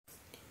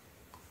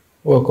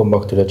Welcome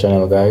back to the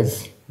channel,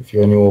 guys. If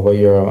you're new over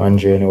here, I'm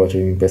Andre and you're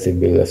watching Impressive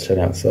Builders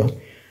channel. So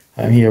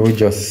I'm here with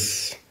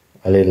just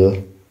a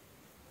little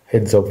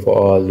heads up for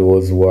all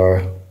those who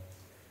are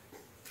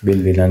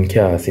building and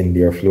casting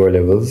their floor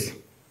levels.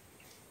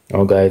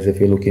 Now guys, if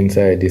you look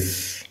inside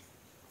this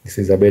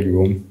is a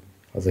bedroom.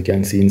 As you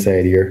can see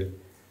inside here,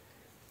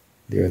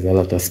 there's a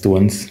lot of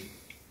stones.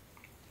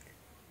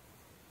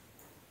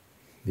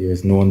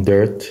 There's no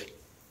dirt.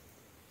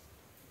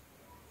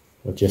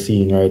 What you're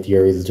seeing right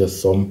here is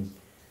just some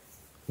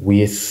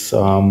waste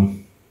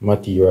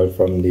material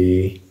from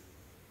the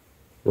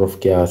rough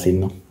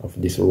casting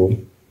of this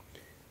room.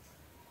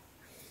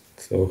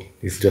 So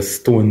it's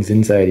just stones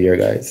inside here,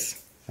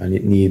 guys, and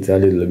it needs a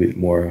little bit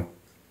more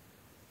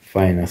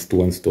finer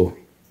stones to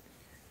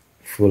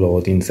full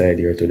out inside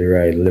here to the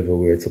right level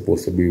where it's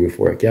supposed to be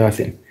before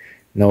casting.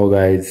 Now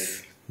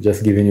guys,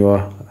 just giving you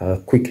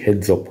a quick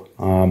heads up.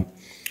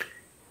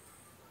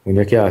 When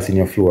you're casting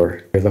your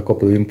floor, there's a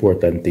couple of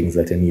important things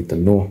that you need to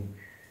know.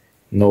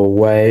 Now,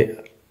 why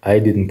I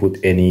didn't put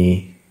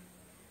any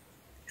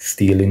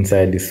steel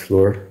inside this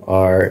floor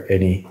or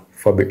any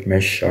fabric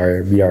mesh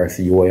or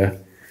BRC wire,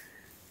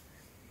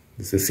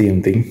 it's the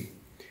same thing.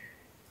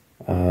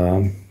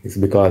 It's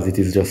because it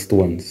is just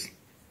stones.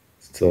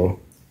 So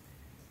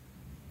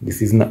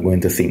this is not going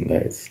to sink,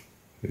 guys.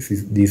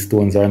 These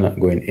stones are not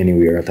going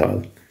anywhere at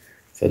all.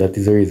 So that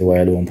is the reason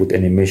why I don't put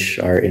any mesh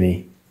or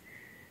any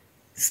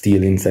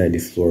steel inside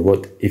this floor.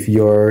 But if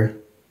you're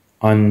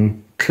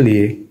on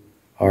clay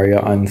or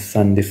you're on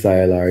sandy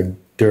soil or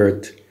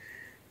dirt,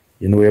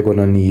 you know you're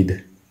gonna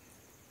need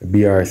a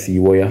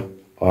BRC wire,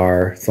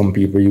 or some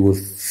people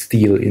use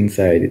steel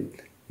inside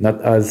it.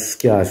 Not as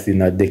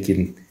casting or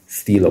decking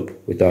steel up.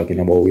 We're talking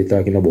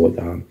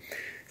about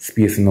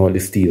spacing out the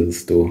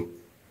steels to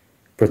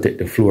protect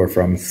the floor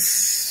from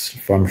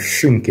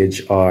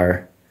shrinkage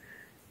or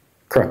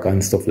crack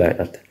and stuff like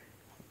that.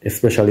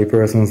 Especially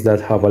persons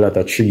that have a lot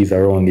of trees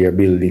around their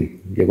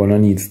building, you're gonna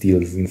need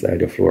steels inside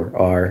the floor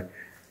or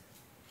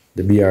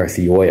the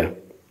BRC wire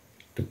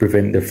to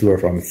prevent the floor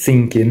from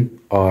sinking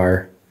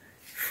or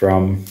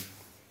from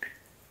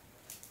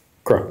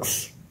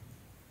cracks.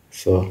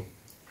 So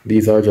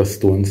these are just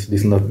stones.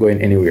 This is not going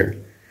anywhere.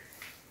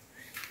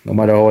 No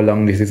matter how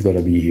long this is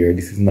gonna be here,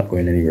 this is not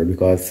going anywhere,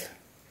 because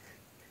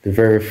the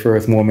very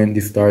first moment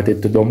this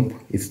started to dump,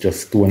 it's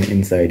just stone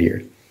inside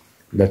here.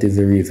 That is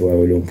the reason why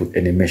we don't put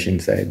any mesh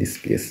inside this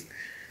place.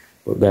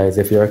 But guys,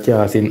 if you're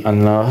casting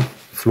on a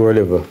floor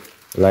level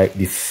like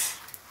this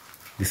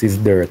is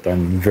dirt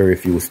and very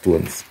few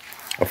stones.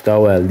 After a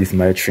while, this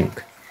might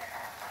shrink.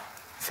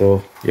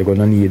 So you're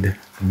gonna need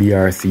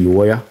BRC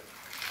wire.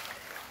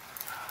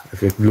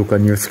 If you look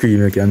on your screen,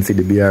 you can see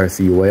the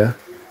BRC wire.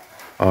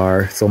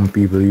 Or some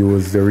people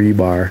use the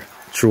rebar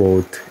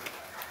throughout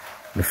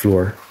the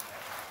floor,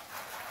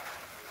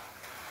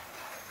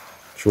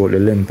 throughout the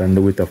length and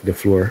the width of the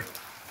floor.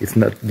 It's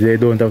not, they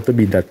don't have to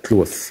be that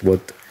close,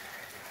 but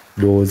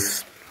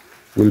those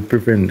will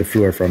prevent the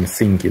floor from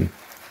sinking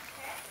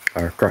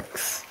or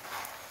cracks.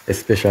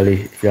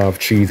 Especially if you have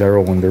trees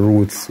around, the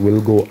roots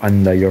will go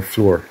under your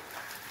floor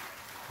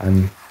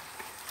and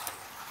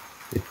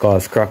it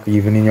causes crack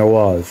even in your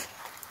walls.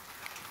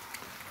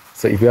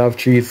 So if you have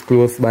trees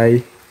close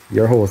by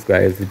your house,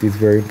 guys, it is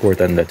very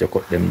important that you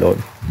cut them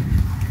down.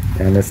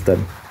 You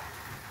understand?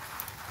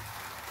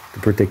 To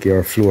protect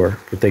your floor,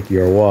 protect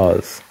your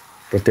walls,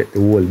 protect the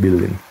whole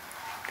building.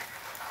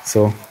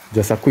 So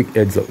just a quick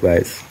heads up,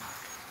 guys.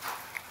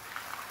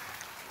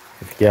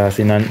 If you're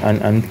casting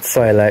on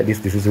soil like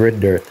this is red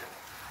dirt,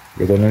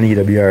 you're gonna need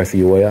a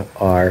BRC wire,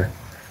 or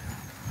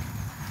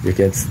you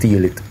can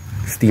steel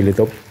it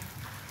up.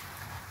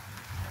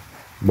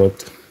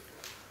 But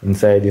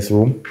inside this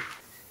room,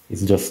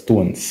 it's just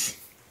stones.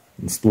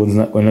 And stones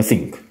not gonna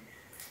sink.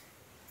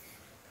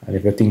 And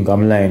if you think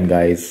I'm lying,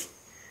 guys,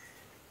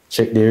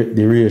 check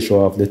the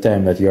ratio of the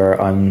time that you are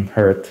on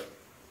earth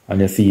and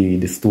you see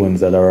the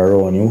stones that are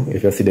around you,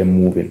 if you see them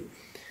moving.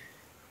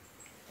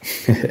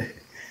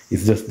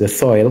 It's just the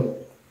soil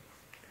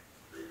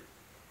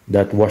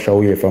that wash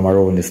away from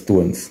around the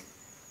stones.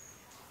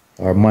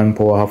 Our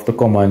manpower have to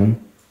come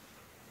and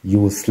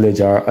use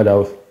sledge or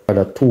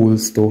other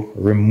tools to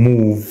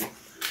remove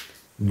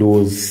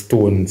those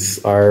stones,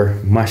 or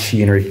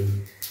machinery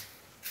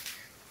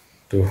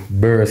to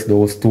burst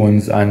those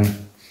stones and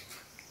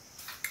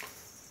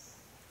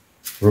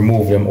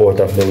remove them out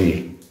of the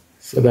way.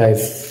 So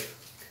guys,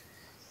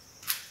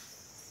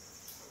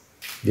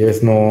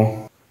 there's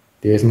no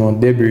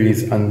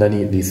debris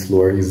underneath this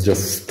floor. It's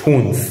just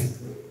stones,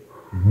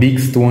 big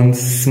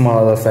stones,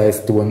 smaller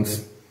size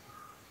stones.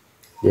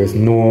 There's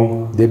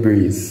no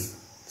debris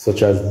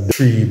such as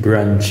tree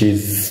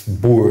branches,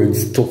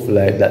 boards, stuff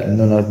like that.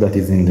 None of that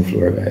is in the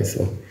floor, guys.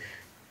 So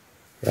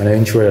and I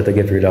ensure that I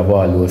get rid of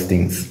all those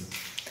things.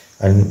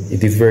 And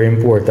it is very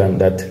important,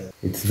 guys,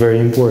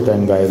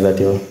 that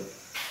you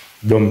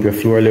dump your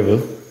floor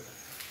level,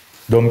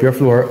 dump your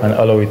floor and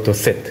allow it to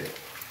set.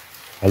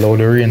 Allow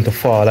the rain to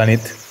fall on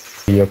it.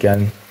 You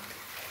can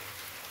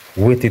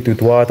wet it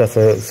with water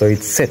so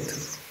it's set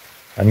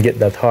and get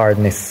that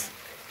hardness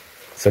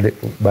So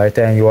by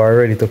the time you are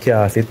ready to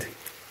cast it,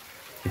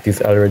 it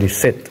is already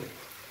set.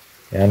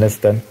 You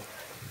understand?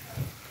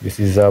 This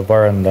is a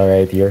veranda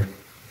right here.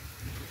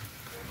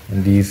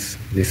 And these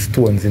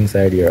stones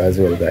inside here as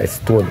well, guys.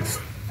 Stones.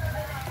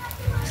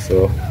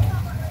 So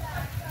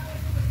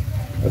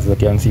as you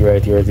can see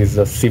right here, this is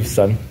a sieve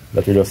sand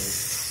that you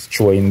just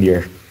throw in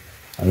there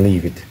and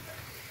leave it.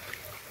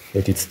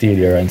 Let it stay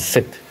there and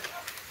set.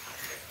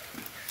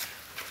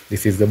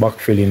 This is the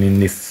backfilling in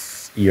this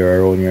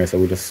here around here, so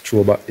we just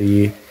throw back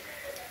the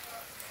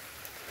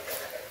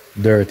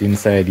dirt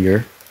inside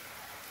here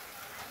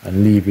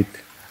and leave it.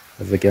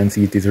 As you can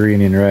see, it is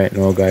raining right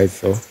now, guys,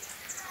 so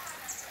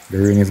the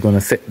rain is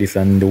gonna set this,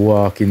 and the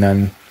walking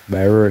and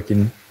by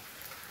working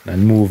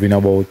and moving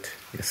about,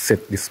 you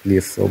set this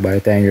place. So by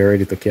the time you're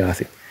ready to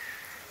cast it,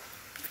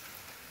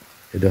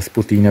 you just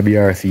put in a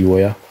BRC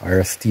wire or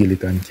a steel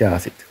it and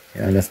cast it.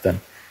 You understand?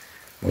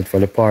 But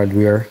for the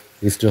hardware,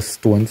 it's just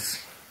stones.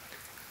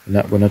 You're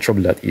not gonna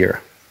trouble that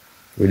here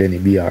with any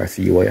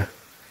BRC wire.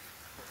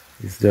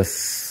 It's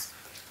just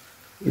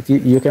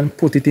you can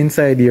put it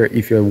inside here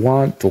if you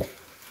want to.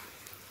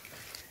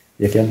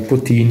 You can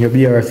put in your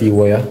BRC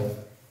wire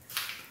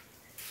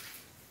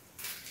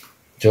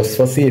just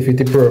for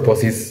safety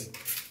purposes.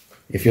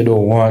 If you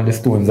don't want the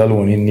stones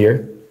alone in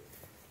there,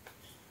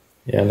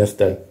 you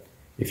understand?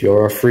 If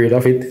you're afraid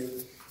of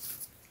it,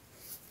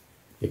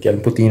 you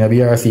can put in a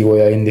BRC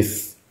wire in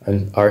this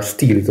and or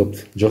steel it up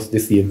just the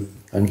same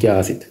and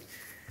cast it.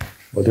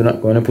 But we're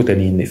not going to put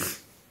any in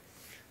this.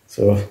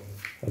 So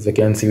as you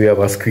can see, we have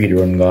a screed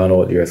run gone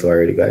out there so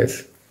already,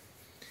 guys.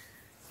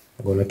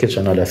 I'm going to catch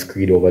another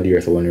screed over there,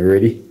 so when you're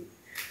ready,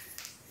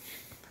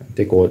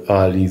 take out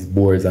all these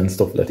boards and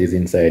stuff that is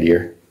inside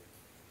here.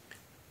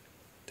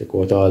 Take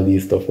out all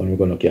these stuff when we're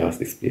going to cast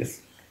this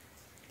place.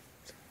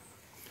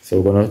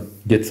 So we're going to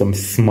get some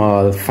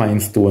small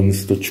fine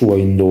stones to throw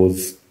in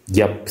those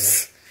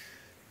gaps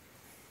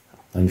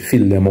and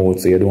fill them out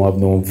so you don't have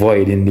no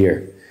void in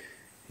there.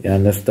 You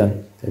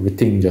understand?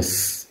 Everything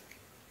just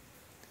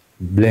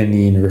blend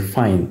in,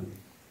 refine,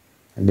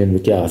 and then we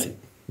cast it.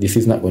 This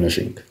is not going to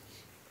shrink.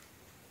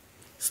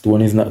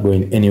 Stone is not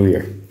going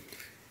anywhere.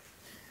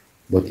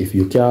 But if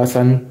you cast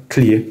on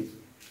clay,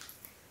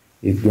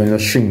 it's going to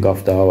shrink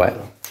after a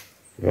while.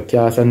 If you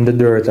cast on the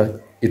dirt,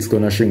 it's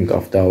going to shrink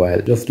after a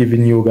while. Just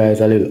giving you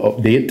guys a little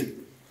update.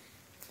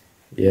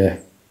 Yeah.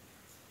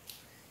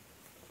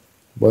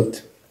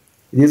 But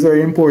it is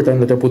very important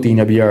that you put in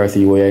a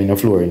BRC wire in the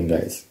flooring,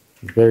 guys.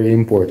 It's very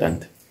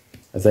important.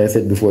 As I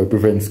said before, it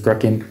prevents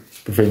cracking,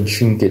 prevents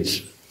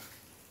shrinkage.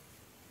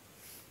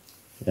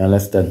 You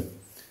understand?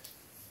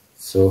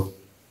 So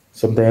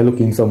sometimes I look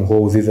in some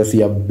houses, I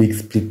see a big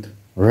split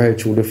right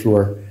through the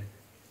floor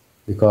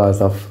because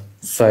of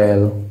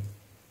soil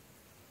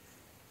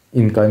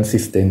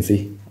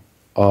inconsistency,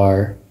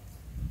 or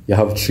you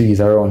have trees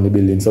around the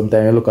building.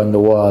 Sometimes you look on the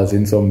walls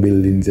in some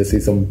buildings, you see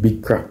some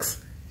big cracks.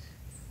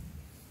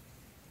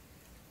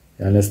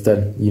 You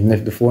understand? Even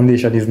if the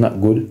foundation is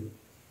not good,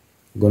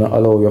 it's going to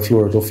allow your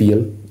floor to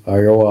fail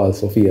or your walls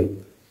to fail.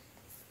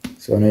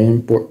 So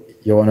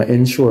you want to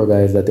ensure,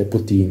 guys, that you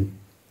put in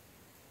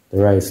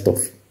the right stuff.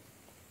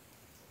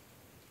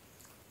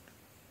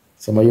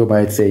 Some of you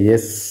might say,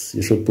 yes,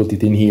 you should put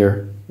it in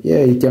here. Yeah,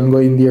 it can go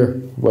in there.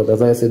 But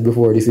as I said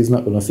before, this is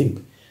not going to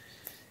sink.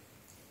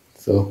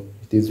 So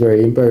it is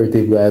very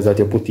imperative, guys, that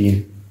you put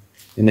in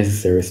the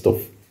necessary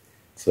stuff.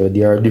 So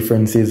there are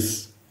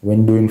differences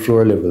when doing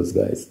floor levels,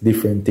 guys.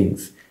 Different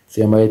things. So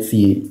you might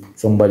see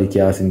somebody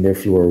casting their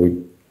floor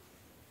with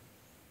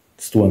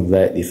stones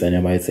like this, and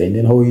you might say,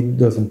 then how it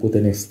doesn't put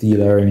any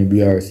steel or any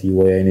BRC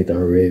wire in it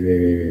or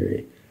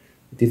it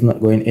is not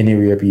going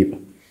anywhere,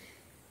 people.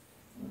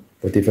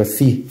 But if I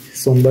see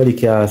somebody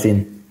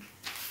casting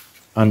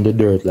on the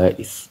dirt like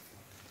this,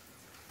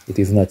 it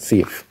is not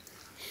safe.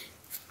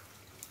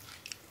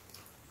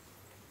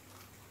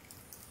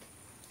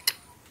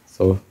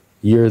 So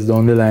years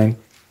down the line,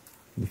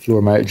 the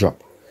floor might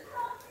drop.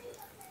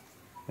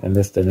 And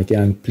then you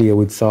can play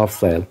with soft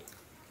soil.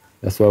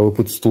 That's why we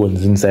put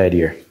stones inside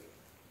here.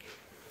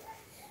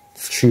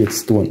 Straight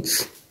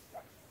stones.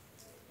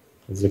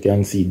 As you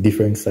can see,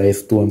 different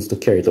size stones to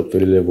carry it up to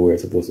the level where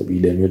it's supposed to be.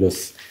 Then we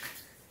just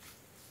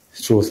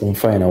throw some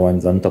finer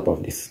ones on top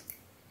of this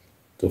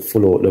to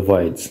fill out the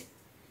voids.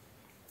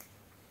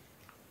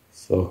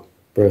 So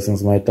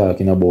persons might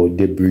talking about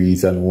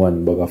debris and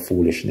one bag of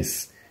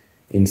foolishness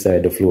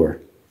inside the floor.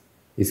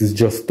 This is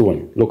just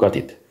stone. Look at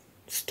it.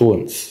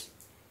 Stones.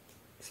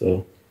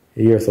 So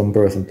you hear some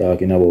person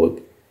talking about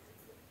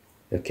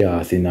the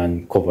casting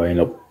and covering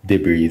up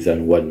debris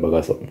and one bag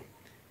or something.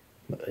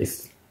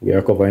 We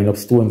are covering up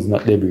stones,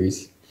 not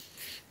debris.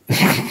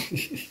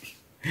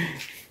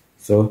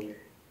 So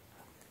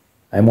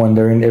I'm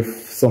wondering if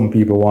some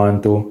people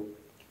want to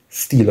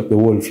steal up the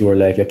whole floor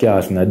like you're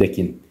casting a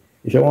decking.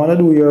 If you want to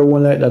do your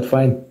own like that,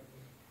 fine.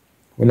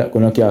 We're not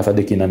going to cast a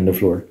decking on the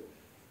floor.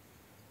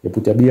 You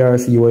put a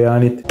BRC wire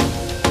on it.